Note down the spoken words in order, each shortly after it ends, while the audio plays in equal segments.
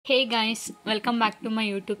Hey guys, welcome back to my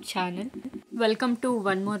YouTube channel. Welcome to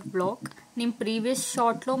one more vlog. నేను previous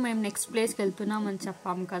షార్ట్లో మేము next ప్లేస్కి వెళ్తున్నామని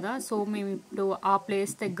చెప్పాం కదా. సో మేము ఇప్పుడు ఆ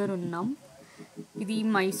ప్లేస్ దగ్గర ఉన్నాం. ఇది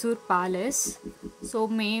మైసూర్ ప్యాలెస్. సో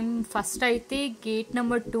మేము ఫస్ట్ అయితే గేట్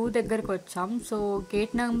నెంబర్ 2 దగ్గరకు వచ్చాం. సో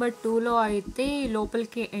గేట్ నెంబర్ 2లో అయితే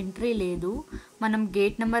లోపలికి ఎంట్రీ లేదు. మనం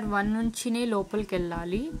గేట్ నెంబర్ 1 నుంచినే లోపలికి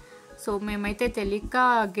వెళ్ళాలి. సో మేమైతే తెలియక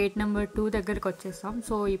గేట్ నెంబర్ 2 దగ్గరికి వచ్చేసాం.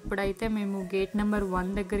 సో ఇప్పుడైతే మేము గేట్ నెంబర్ 1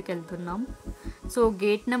 దగ్గరికి వెళ్తున్నాం. సో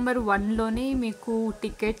గేట్ నెంబర్ 1లోనే మీకు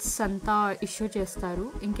టికెట్స్ అంతా ఇష్యూ చేస్తారు,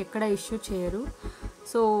 ఇంకెక్కడ ఇష్యూ చేయరు.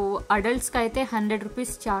 సో అడల్ట్స్కి అయితే 100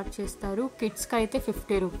 రూపీస్ ఛార్జ్ చేస్తారు, కిడ్స్కి అయితే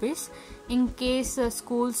 50 rupees. In case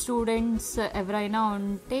school students ఎవరైనా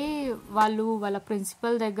ఉంటే వాళ్ళ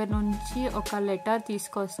ప్రిన్సిపల్ దగ్గర నుంచి ఒక లెటర్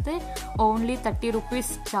తీసుకొస్తే ఓన్లీ 30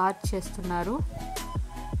 రూపీస్ ఛార్జ్ చేస్తున్నారు.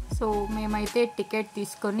 సో మేమైతే టికెట్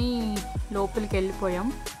తీసుకొని లోపలికి వెళ్ళిపోయాం.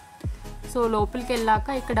 సో లోపలికి వెళ్ళాక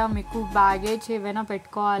ఇక్కడ మీకు బ్యాగేజ్ ఏమైనా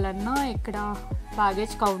పెట్టుకోవాలన్నా ఇక్కడ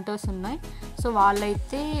బ్యాగేజ్ కౌంటర్స్ ఉన్నాయి. సో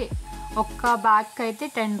వాళ్ళైతే ఒక్క బ్యాగ్కి అయితే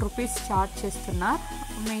 10 రూపీస్ ఛార్జ్ చేస్తున్నారు.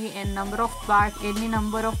 మీ ఎన్ని నెంబర్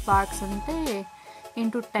ఆఫ్ బ్యాగ్స్ ఉంటే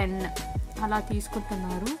ఇంటూ 10 అలా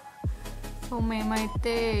తీసుకుంటున్నారు. సో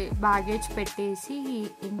మేమైతే బ్యాగేజ్ పెట్టేసి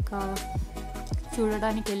ఇంకా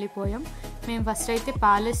చూడడానికి వెళ్ళిపోయాం. మేము ఫస్ట్ అయితే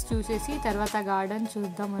ప్యాలెస్ చూసేసి తర్వాత గార్డెన్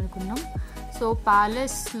చూద్దాం అనుకున్నాం. సో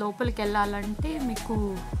ప్యాలెస్ లోపలికి వెళ్ళాలంటే మీకు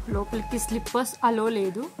లోపలికి స్లిప్పర్స్ అలో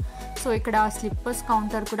లేదు. సో ఇక్కడ స్లిప్పర్స్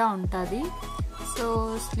కౌంటర్ కూడా ఉంటుంది. సో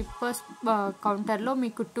స్లిప్పర్స్ కౌంటర్లో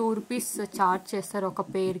మీకు 2 రూపీస్ ఛార్జ్ చేస్తారు ఒక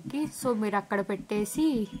పేర్కి. సో మీరు అక్కడ పెట్టేసి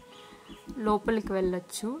లోపలికి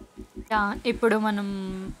వెళ్ళొచ్చు. ఇప్పుడు మనం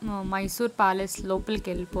మైసూర్ ప్యాలెస్ లోపలికి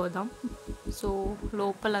వెళ్ళిపోదాం. సో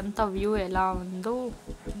లోపలంతా వ్యూ ఎలా ఉందో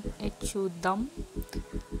చూద్దాం.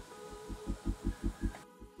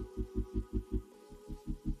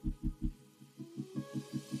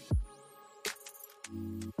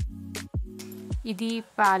 ఇది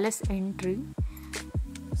ప్యాలెస్ ఎంట్రీ.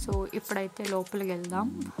 సో ఇప్పుడైతే లోపలికి వెళ్దాం.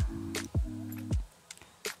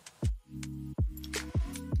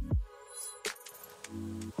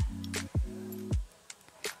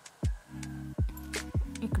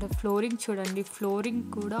 ఇక్కడ ఫ్లోరింగ్ చూడండి, ఫ్లోరింగ్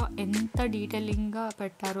కూడా ఎంత డీటెయిలింగ్గా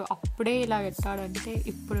పెట్టారో. అప్పుడే ఇలా పెట్టాడంటే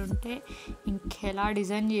ఇప్పుడుంటే ఇంకెలా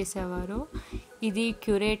డిజైన్ చేసేవారు. ఇది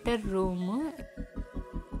క్యూరేటర్ రూమ్.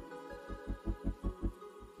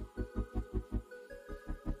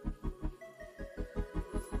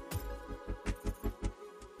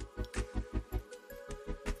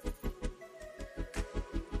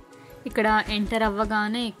 ఇక్కడ ఎంటర్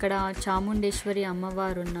అవ్వగానే ఇక్కడ చాముండేశ్వరి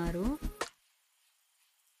అమ్మవారు ఉన్నారు.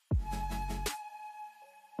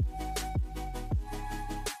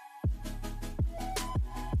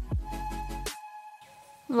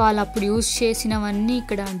 వాళ్ళు అప్పుడు యూజ్ చేసినవన్నీ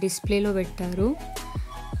ఇక్కడ డిస్ప్లేలో పెట్టారు.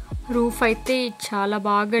 రూఫ్ అయితే చాలా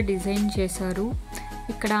బాగా డిజైన్ చేశారు.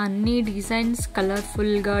 ఇక్కడ అన్ని డిజైన్స్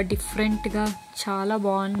కలర్ఫుల్గా డిఫరెంట్గా చాలా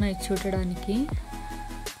బాగున్నాయి చూడడానికి.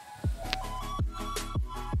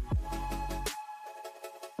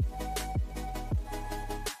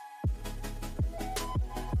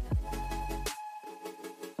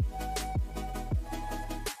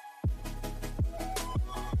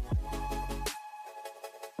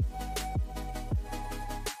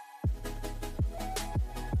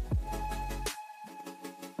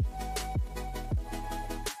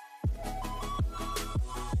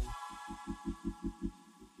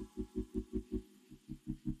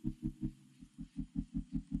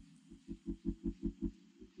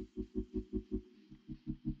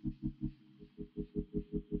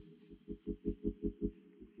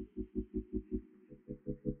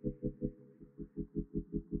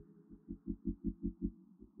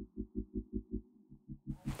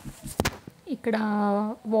 ఇక్కడ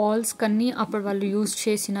వాల్స్ కన్నీ అప్పుడు వాళ్ళు యూజ్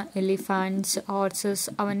చేసిన ఎలిఫెంట్స్, హార్సెస్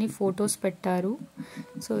అవన్నీ ఫొటోస్ పెట్టారు.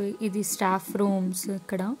 సో ఇది స్టాఫ్ రూమ్స్.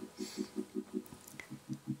 ఇక్కడ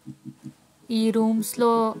ఈ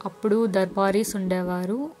రూమ్స్లో అప్పుడు దర్బారీస్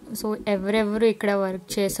ఉండేవారు. సో ఎవరెవరు ఇక్కడ వర్క్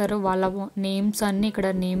చేశారో వాళ్ళ నేమ్స్ అన్నీ ఇక్కడ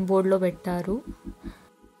నేమ్ బోర్డులో పెట్టారు.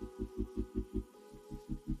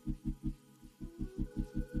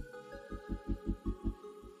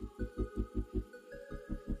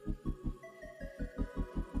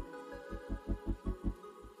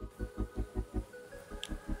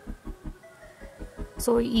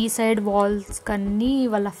 సో ఈ సైడ్ వాల్స్ కన్నీ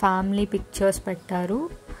వాళ్ళ ఫ్యామిలీ పిక్చర్స్ పెట్టారు.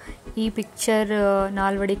 ఈ పిక్చర్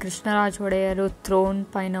నాల్వడి కృష్ణరాజ ఒడేయర్ థ్రోన్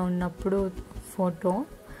పైన ఉన్నప్పుడు ఫోటో.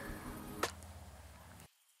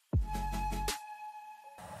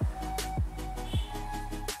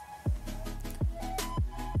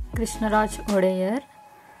 కృష్ణరాజ ఒడేయర్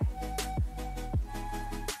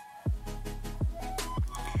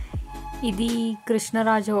ఇది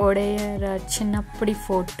కృష్ణరాజు ఒడేయర్ చిన్నప్పటి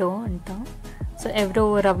ఫోటో అంట. సో ఎవరో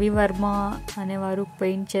రవివర్మ అనేవారు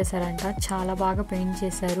పెయింట్ చేశారంట, చాలా బాగా పెయింట్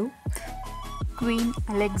చేశారు. క్వీన్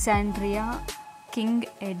అలెగ్జాండ్రియా, కింగ్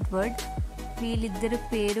ఎడ్వర్డ్, వీళ్ళిద్దరు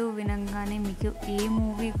పేరు వినంగానే మీకు ఏ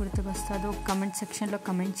మూవీ గుర్తుకొస్తుందో కమెంట్ సెక్షన్లో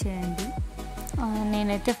కమెంట్ చేయండి.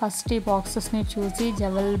 నేనైతే ఫస్ట్ ఈ బాక్సెస్ని చూసి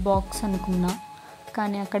జవెల్ బాక్స్ అనుకున్నా,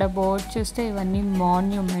 కానీ అక్కడ బోర్డు చూస్తే ఇవన్నీ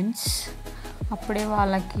మాన్యుమెంట్స్. అప్పుడే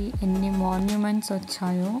వాళ్ళకి ఎన్ని మాన్యుమెంట్స్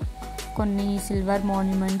వచ్చాయో, కొన్ని సిల్వర్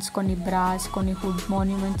మాన్యుమెంట్స్, కొన్ని బ్రాస్, కొన్ని వుడ్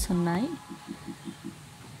మాన్యుమెంట్స్ ఉన్నాయి.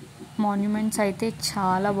 మాన్యుమెంట్స్ అయితే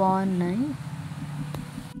చాలా బాగున్నాయి.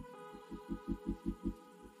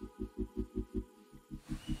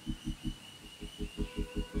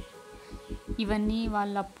 ఇవన్నీ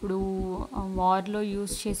వాళ్ళప్పుడు వార్లో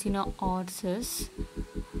యూజ్ చేసిన హార్సెస్.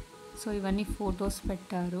 సో ఇవన్నీ ఫొటోస్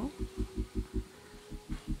పెట్టారు.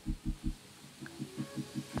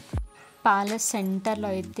 ప్యాలెస్ సెంటర్లో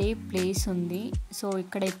అయితే ప్లేస్ ఉంది. సో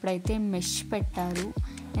ఇక్కడ ఇప్పుడైతే మెష్ పెట్టారు,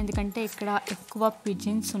 ఎందుకంటే ఇక్కడ ఎక్కువ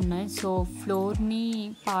పిజన్స్ ఉన్నాయి. సో ఫ్లోర్ని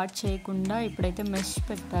పాడు చేయకుండా ఇప్పుడైతే మెష్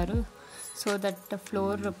పెట్టారు, సో దట్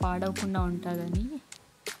ఫ్లోర్ పాడవకుండా ఉంటుందని.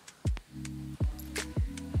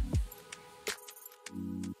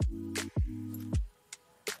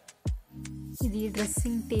 ఇది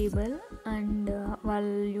డ్రెస్సింగ్ టేబుల్ అండ్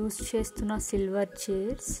వాళ్ళు యూస్ చేస్తున్న సిల్వర్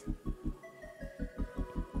చైర్స్.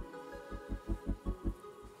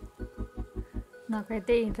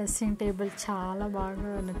 నాకైతే ఈ డ్రెస్సింగ్ టేబుల్ చాలా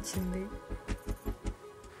బాగా నచ్చింది.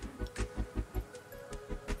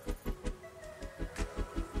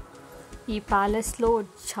 ఈ ప్యాలెస్లో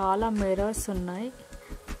చాలా మిర్రర్స్ ఉన్నాయి.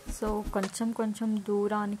 సో కొంచెం కొంచెం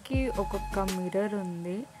దూరానికి ఒక్కొక్క మిర్రర్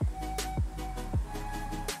ఉంది.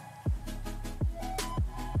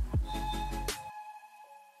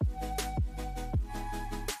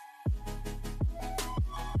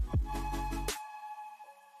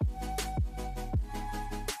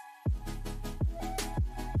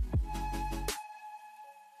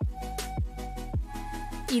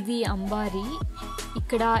 ఇది అంబారీ.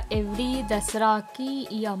 ఇక్కడ ఎవ్రీ దసరాకి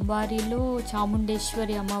ఈ అంబారీలో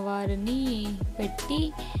చాముండేశ్వరి అమ్మవారిని పెట్టి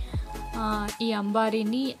ఈ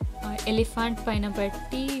అంబారీని ఎలిఫెంట్ పైన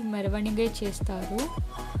పెట్టి మెరవణిగా చేస్తారు.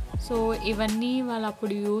 సో ఇవన్నీ వాళ్ళు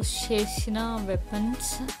అప్పుడు యూజ్ చేసిన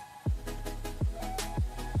వెపన్స్.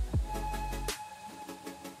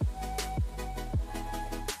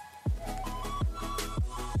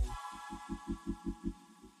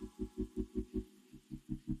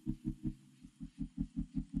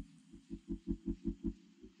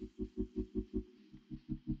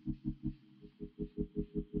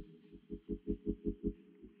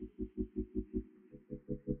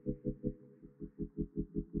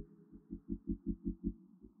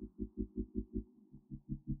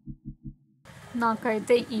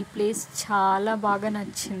 నాకైతే ఈ ప్లేస్ చాలా బాగా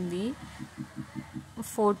నచ్చింది.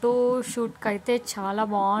 ఫోటో షూట్కి అయితే చాలా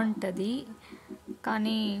బాగుంటుంది,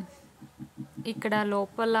 కానీ ఇక్కడ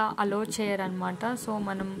లోపల అలో చేయరన్నమాట. సో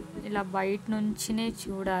మనం ఇలా బయట నుంచినే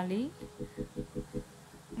చూడాలి.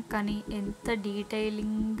 కానీ ఎంత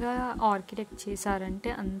డీటెయిలింగ్గా ఆర్కిటెక్ట్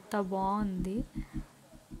చేశారంటే అంత బాగుంది.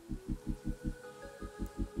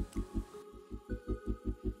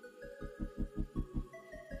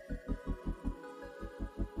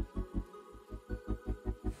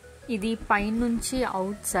 ఇది పైనుంచి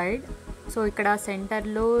అవుట్ సైడ్. సో ఇక్కడ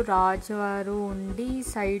సెంటర్లో రాజువారు ఉండి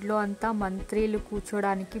సైడ్లో అంతా మంత్రులు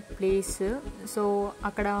కూర్చోడానికి ప్లేస్. సో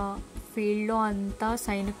అక్కడ ఫీల్డ్లో అంతా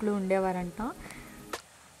సైనికులు ఉండేవారంట.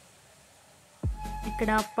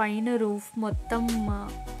 ఇక్కడ పైన రూఫ్ మొత్తం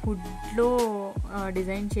వుడ్లో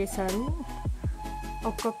డిజైన్ చేశారు.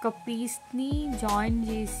 ఒక్కొక్క పీస్ని జాయిన్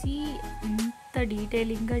చేసి ఇంత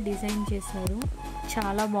డీటెయిలింగ్గా డిజైన్ చేశారు,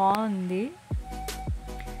 చాలా బాగుంది.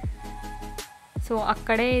 సో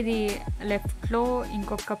అక్కడే ఇది లెఫ్ట్లో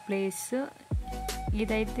ఇంకొక ప్లేస్.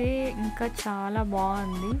 ఇదైతే ఇంకా చాలా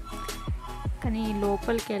బాగుంది, కానీ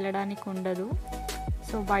లోపలికి వెళ్ళడానికి ఉండదు.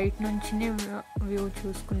 సో బయట నుంచినే వ్యూ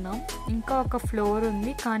చూసుకున్నాం. ఇంకా ఒక ఫ్లోర్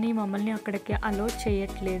ఉంది, కానీ మమ్మల్ని అక్కడికి అలో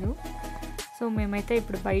చేయట్లేదు. సో మేమైతే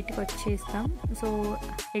ఇప్పుడు బయటకు వచ్చేస్తాం. సో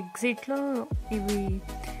ఎగ్జిట్లో ఇవి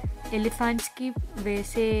ఎలిఫెంట్స్కి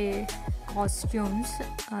వేసే కాస్ట్యూమ్స్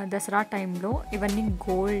దసరా టైంలో, ఇవన్నీ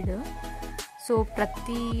గోల్డ్. సో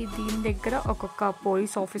ప్రతి దీని దగ్గర ఒక్కొక్క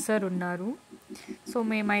పోలీస్ ఆఫీసర్ ఉన్నారు. సో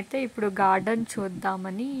మేమైతే ఇప్పుడు గార్డెన్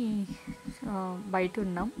చూద్దామని బయట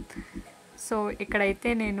ఉన్నాం. సో ఇక్కడైతే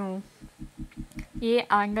నేను ఏ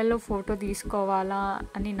యాంగిల్లో ఫోటో తీసుకోవాలా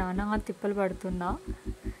అని నానా తిప్పలు పడుతున్నా.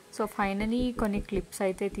 సో ఫైనలీ కొన్ని క్లిప్స్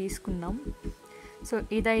అయితే తీసుకున్నాం. సో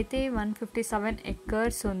ఇదైతే 157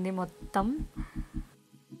 ఎకర్స్ ఉంది మొత్తం.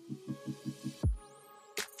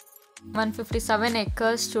 157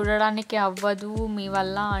 ఎకర్స్ చూడడానికి అవ్వదు మీ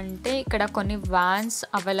వల్ల అంటే ఇక్కడ కొన్ని వ్యాన్స్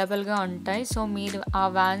అవైలబుల్గా ఉంటాయి. సో మీరు ఆ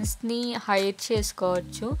వ్యాన్స్ని హైర్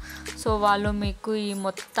చేసుకోవచ్చు. సో వాళ్ళు మీకు ఈ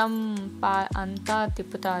మొత్తం అంతా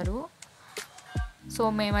తిప్పుతారు. సో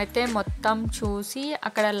మేమైతే మొత్తం చూసి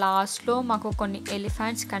అక్కడ లాస్ట్లో మాకు కొన్ని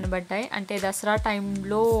ఎలిఫెంట్స్ కనబడ్డాయి, అంటే దసరా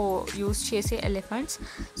టైంలో యూస్ చేసే ఎలిఫెంట్స్.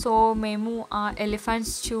 సో మేము ఆ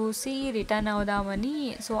ఎలిఫెంట్స్ చూసి రిటర్న్ అవుదామని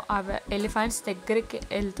సో ఆ ఎలిఫెంట్స్ దగ్గరికి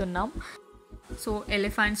వెళ్తున్నాం. సో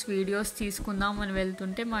ఎలిఫెంట్స్ వీడియోస్ తీసుకుందాం అని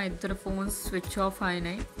వెళ్తుంటే మా ఇద్దరు ఫోన్స్ స్విచ్ ఆఫ్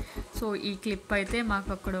అయినాయి. సో ఈ క్లిప్ అయితే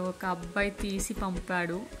మాకు అక్కడ ఒక అబ్బాయి తీసి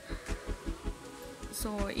పంపాడు.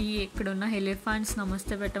 సో ఇక్కడున్న ఎలిఫెంట్స్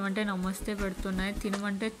నమస్తే పెట్టమంటే నమస్తే పెడుతున్నాయి,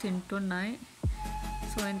 తినమంటే తింటున్నాయి.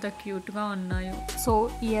 సో ఎంత క్యూట్గా ఉన్నాయో. So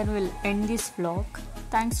here will end this vlog.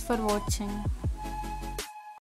 Thanks for watching.